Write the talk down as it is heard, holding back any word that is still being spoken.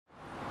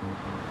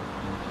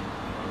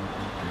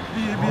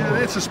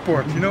It's a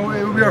sport, you know.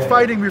 We're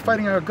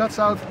fighting our guts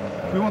out.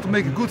 We want to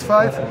make a good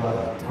fight,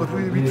 but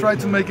we try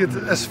to make it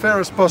as fair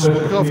as possible.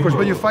 Because of course,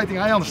 when you're fighting,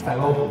 I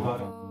understand.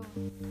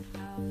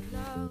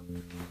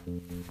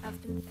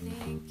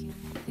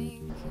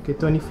 Oké,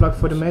 Tonny, vlak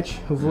voor de match,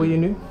 hoe voel je je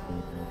nu?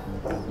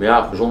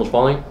 Ja, gezonde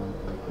spanning.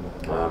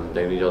 Ik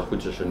denk niet dat het goed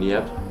is als je het niet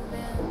hebt.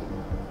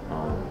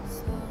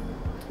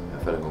 Ja,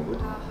 verder gewoon goed.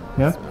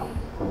 Ja?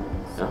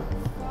 Ja,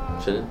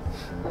 zin in.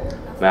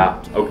 Maar ja,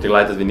 ook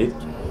tegelijkertijd weer niet.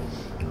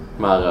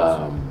 Maar ja,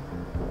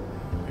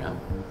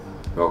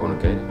 wel gewoon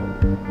oké.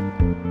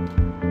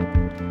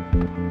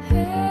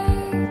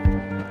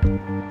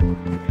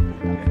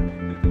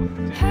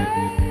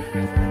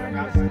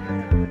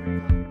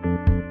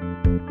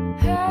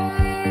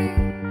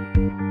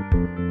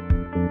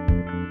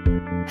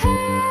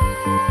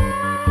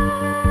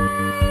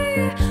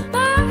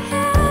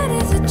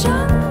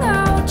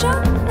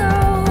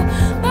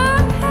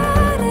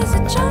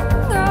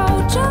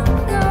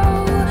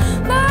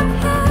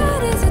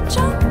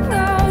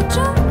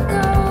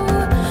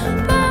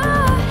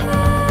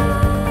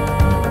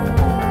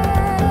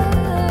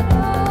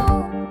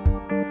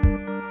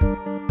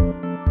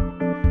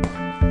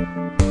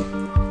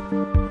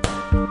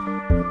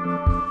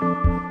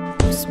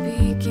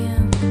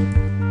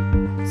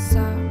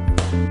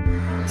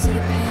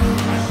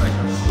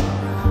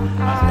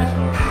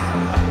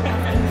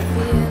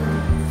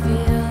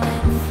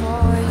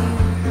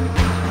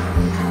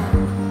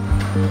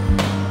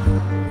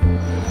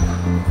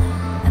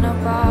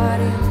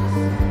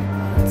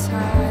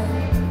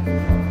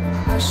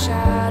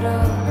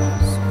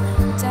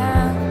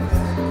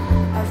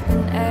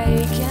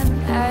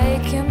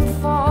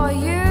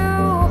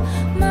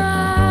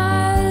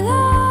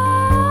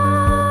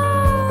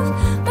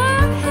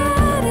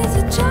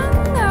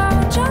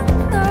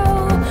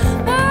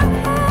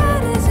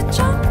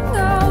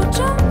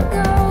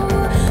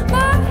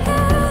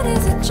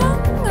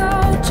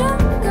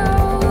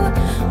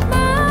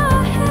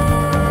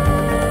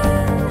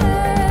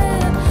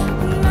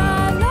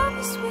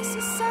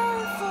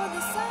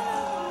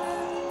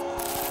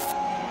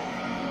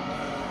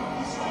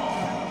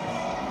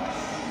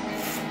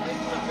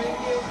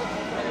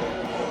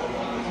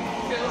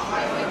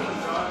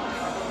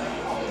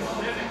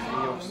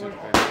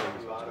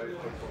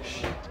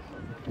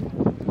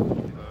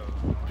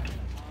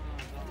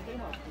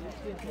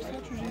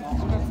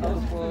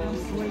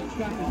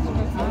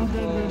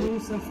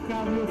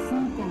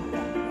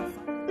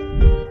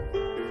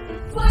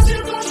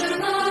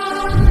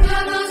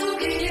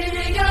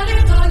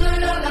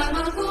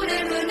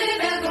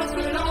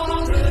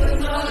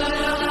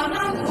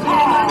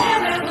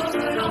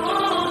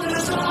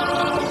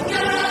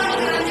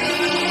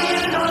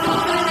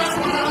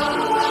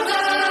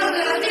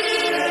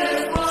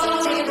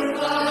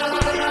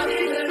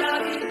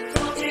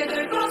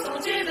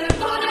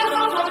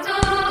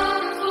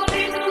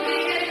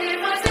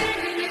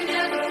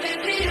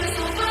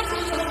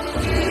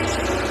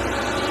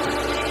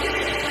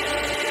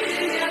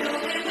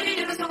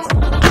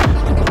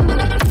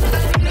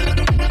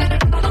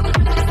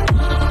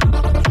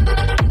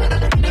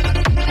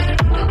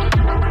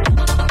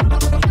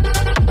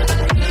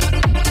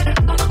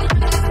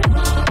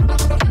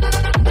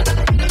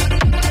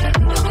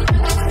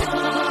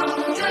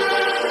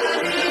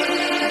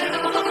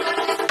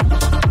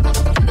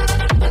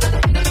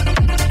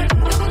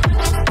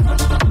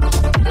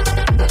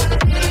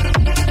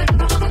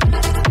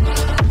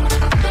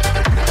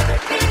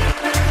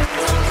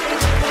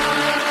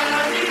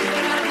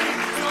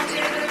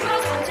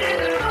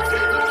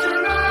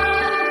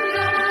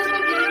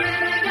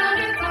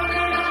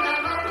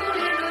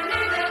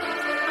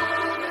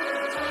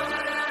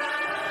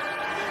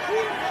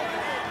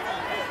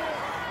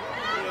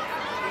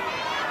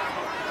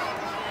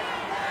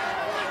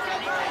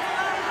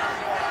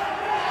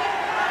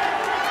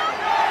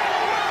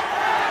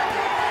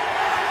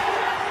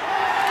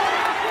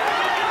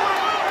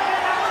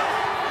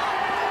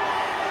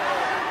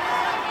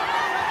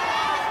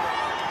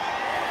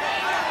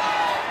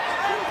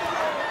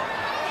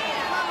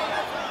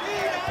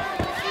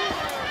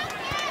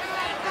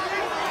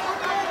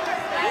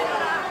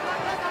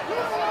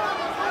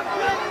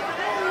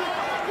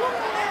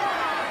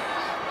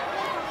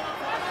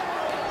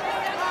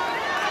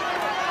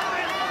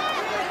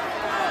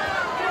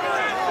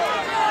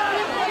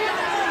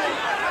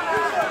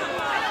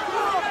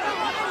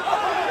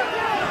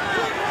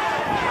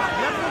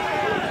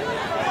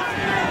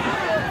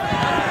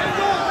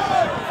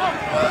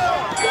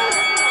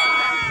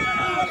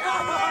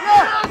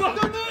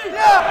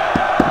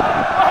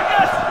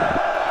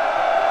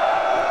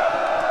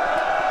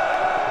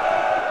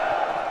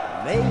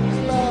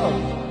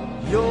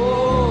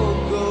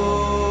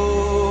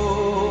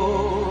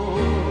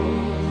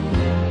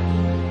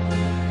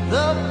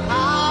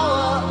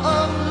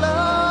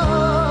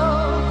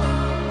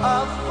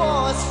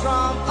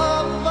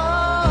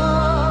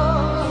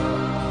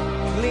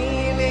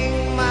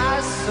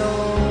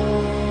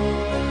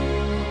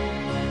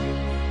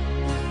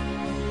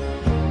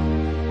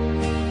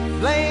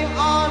 Blame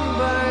on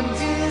burnt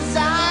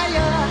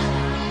desire.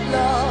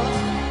 Love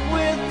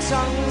with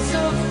tongues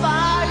of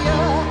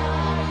fire.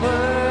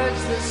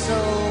 Purge the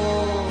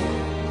soul.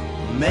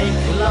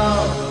 Make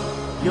love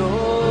your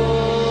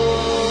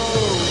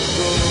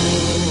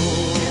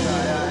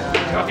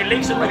Gaat die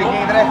links op? Die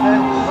ging recht, hè?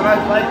 Vanuit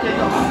 5 keer.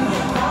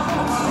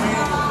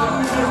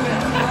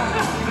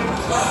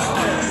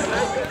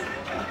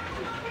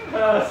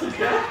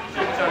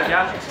 Zo,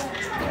 ja.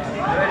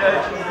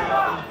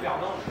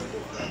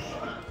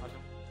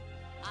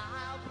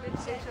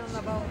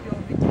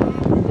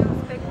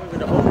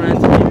 The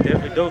opponent,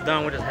 he dove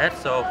down with his head,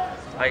 so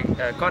I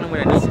caught him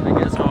with a knee. I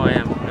guess that's how I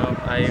am. You know,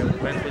 I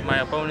went with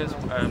my opponent,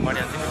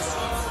 Mariyan Dimitrov.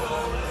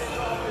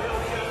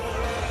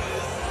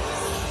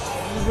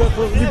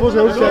 Die was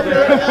zo zetten.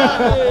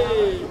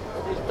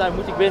 Deze tijd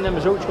moet ik winnen,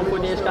 mijn zoontje komt voor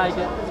het eerst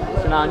kijken.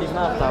 Ik nou niet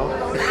vanavond houden.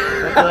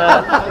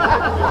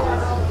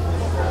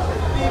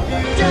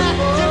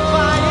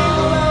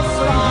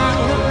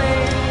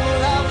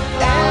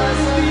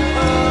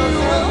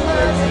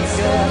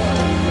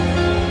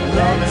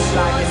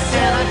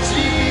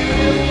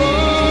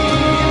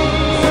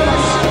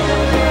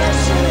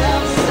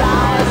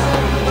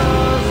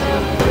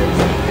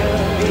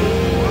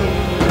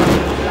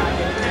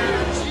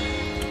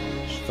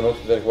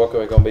 Vanochtend werd ik wakker,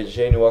 werd ik al een beetje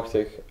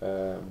zenuwachtig.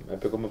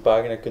 Heb ik op mijn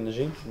pagina kunnen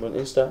zien, op mijn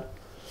Insta.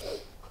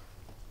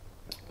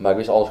 Maar ik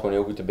wist alles gewoon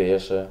heel goed te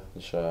beheersen.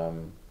 Dus ja,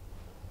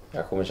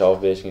 gewoon mijn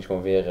zelfbeheersing is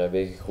gewoon weer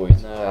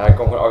gegroeid. Hij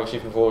kwam gewoon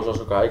agressief naar voren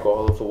zoals ook hij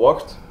had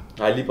verwacht.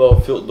 Hij liep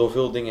al door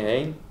veel dingen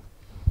heen.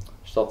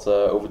 Dus dat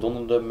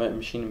overdonderde me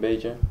misschien een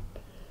beetje.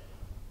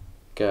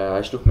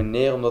 Hij sloeg me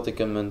neer omdat ik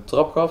hem een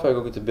trap gaf. Heb ik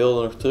ook uit de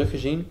beelden nog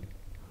teruggezien.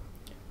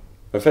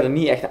 Ik ben verder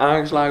niet echt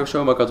aangeslagen of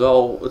zo, maar ik had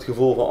wel het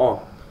gevoel van, oh,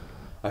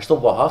 hij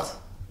stond wel hard.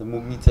 Daar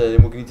moet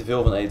ik niet te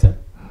veel van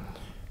eten.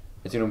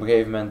 En toen op een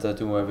gegeven moment,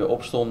 toen we weer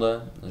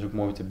opstonden, dat is ook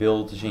mooi met de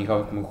beelden te zien, gaf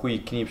ik hem een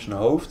goede knie op zijn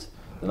hoofd.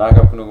 Daarna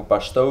gaf ik hem nog een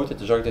paar stoten.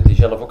 Toen zag ik dat hij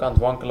zelf ook aan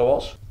het wankelen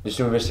was. Dus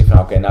toen wist ik van,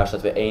 oké, nou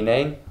staat weer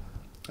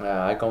 1-1.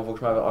 Hij kwam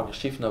volgens mij weer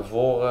agressief naar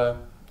voren.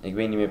 Ik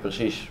weet niet meer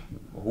precies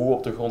hoe we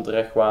op de grond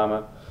terecht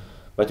kwamen.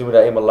 Maar toen we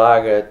daar eenmaal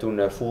lagen,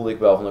 toen voelde ik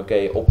wel van,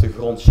 oké, op de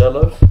grond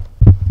zelf.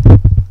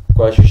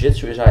 Qua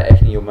jiu-jitsu is hij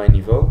echt niet op mijn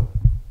niveau.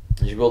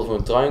 Dus ik wilde voor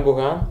een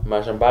triangle gaan,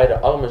 maar zijn beide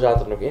armen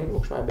zaten er nog in.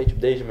 Volgens mij een beetje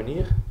op deze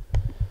manier.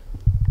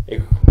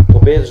 Ik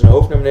probeerde zijn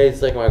hoofd naar beneden te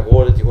trekken, maar ik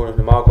hoorde dat hij gewoon nog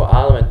normaal kon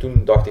ademen. En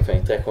toen dacht ik van,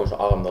 ik trek gewoon zijn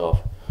arm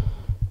eraf.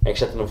 En ik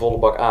zette een volle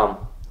bak aan.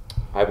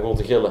 Hij begon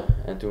te gillen.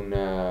 En toen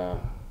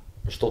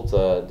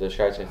stopte de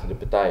scheidsrechter de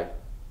partij.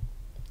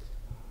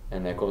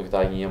 En kon ik het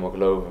eigenlijk niet helemaal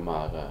geloven,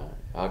 maar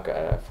had ik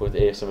voor het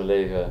eerst in mijn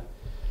leven,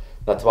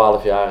 na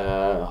 12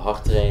 jaar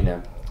hard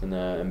trainen,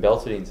 een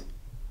belt verdiend.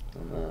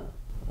 En,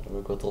 daar ben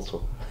ik wel trots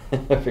op.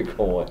 Dat vind ik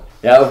wel mooi.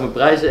 Ja, over mijn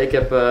prijzen. Ik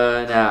heb,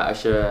 nou ja,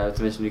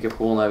 tenminste nu ik heb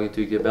gewonnen, heb ik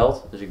natuurlijk de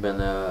belt. Dus ik ben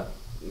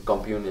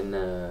kampioen in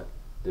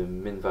de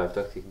min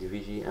 85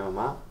 divisie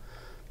MMA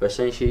bij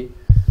Senshi.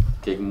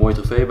 Kreeg ik een mooi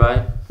trofee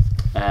bij.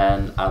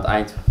 En aan het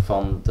eind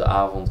van de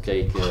avond werd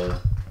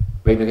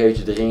ik nog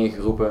eventjes de ringen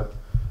geroepen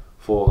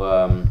voor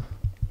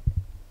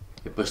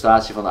de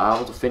prestatie van de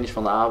avond, of finish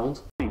van de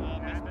avond.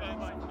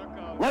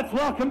 Let's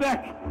welcome back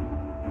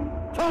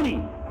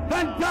Tonny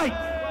van Dijk.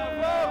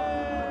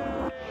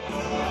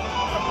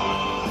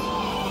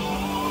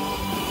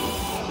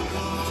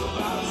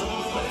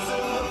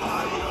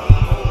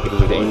 Ik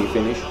was ook de enige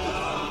finish.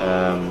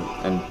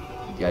 En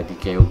ja, die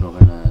kreeg ook nog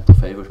een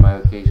trofee. Volgens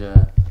mij kreeg ze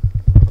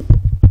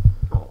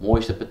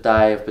mooiste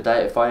partij, of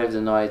partij Fight of the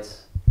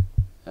Night,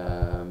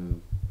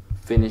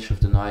 Finish of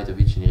the Night of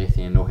iets in die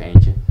richting en nog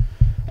eentje.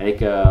 En ik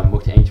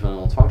mocht er eentje van in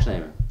ontvangst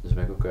nemen. Dus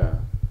daar ben ik ook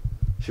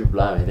super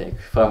blij mee. Ik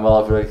vraag me wel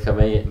af of ik het ga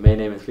meenemen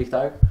in het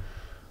vliegtuig.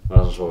 Maar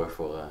dat is een zorg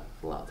voor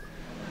later.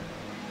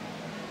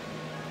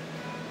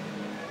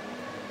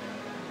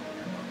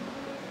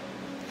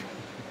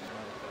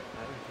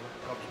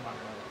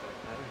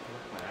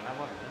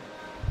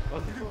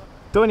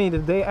 Tonny,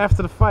 the day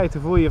after the fight,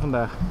 hoe voel je je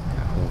vandaag?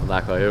 Ja,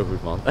 vandaag wel heel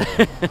goed, man.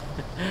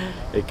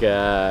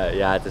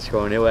 Ja, het is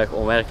gewoon heel erg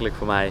onwerkelijk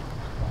voor mij.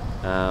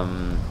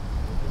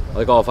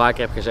 Wat ik al vaker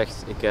heb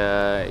gezegd,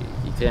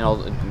 ik train al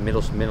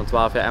inmiddels meer dan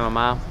 12 jaar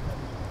MMA.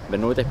 Ik ben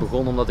nooit echt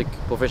begonnen omdat ik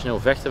professioneel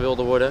vechter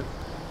wilde worden. Ik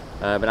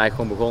ben eigenlijk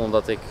gewoon begonnen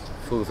omdat ik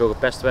vroeger veel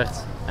gepest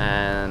werd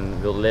en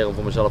wilde leren om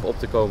voor mezelf op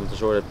te komen, te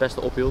zorgen dat het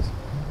pesten ophield.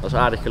 Dat is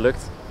aardig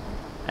gelukt.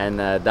 En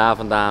daar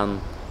vandaan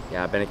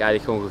ja, ben ik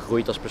eigenlijk gewoon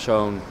gegroeid als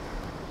persoon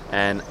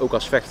en ook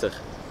als vechter.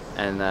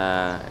 En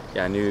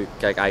ja, nu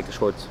krijg ik eigenlijk een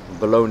soort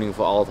beloning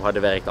voor al het harde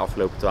werk de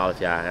afgelopen 12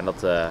 jaar. En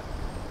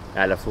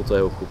dat voelt wel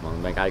heel goed, man.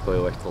 Daar ben ik eigenlijk wel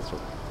heel erg trots op.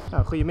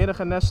 Nou, goedemiddag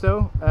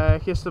Ernesto.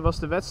 Gisteren was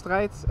de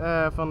wedstrijd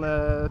van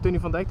Tonny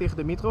van Dijk tegen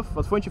Dimitrov.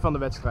 Wat vond je van de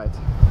wedstrijd?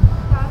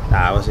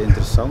 Ja, het was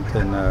interessant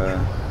en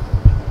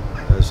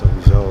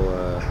sowieso.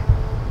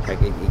 Kijk,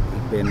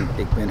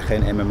 ik ben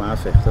geen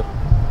MMA-vechter,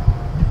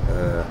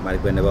 maar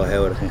ik ben er wel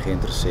heel erg in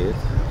geïnteresseerd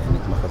en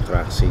ik mag dat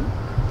graag zien.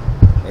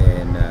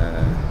 En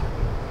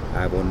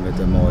hij won met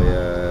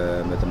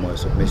een mooie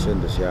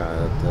submission, dus ja,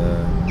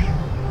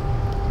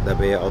 daar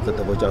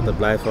word je altijd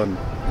blij van.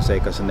 En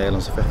zeker als een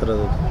Nederlandse vechter dat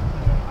doet.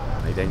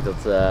 Ik denk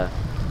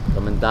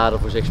dat mijn daden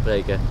voor zich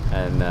spreken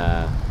en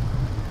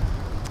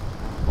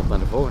op naar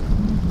de volgende.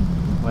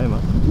 Mooi man.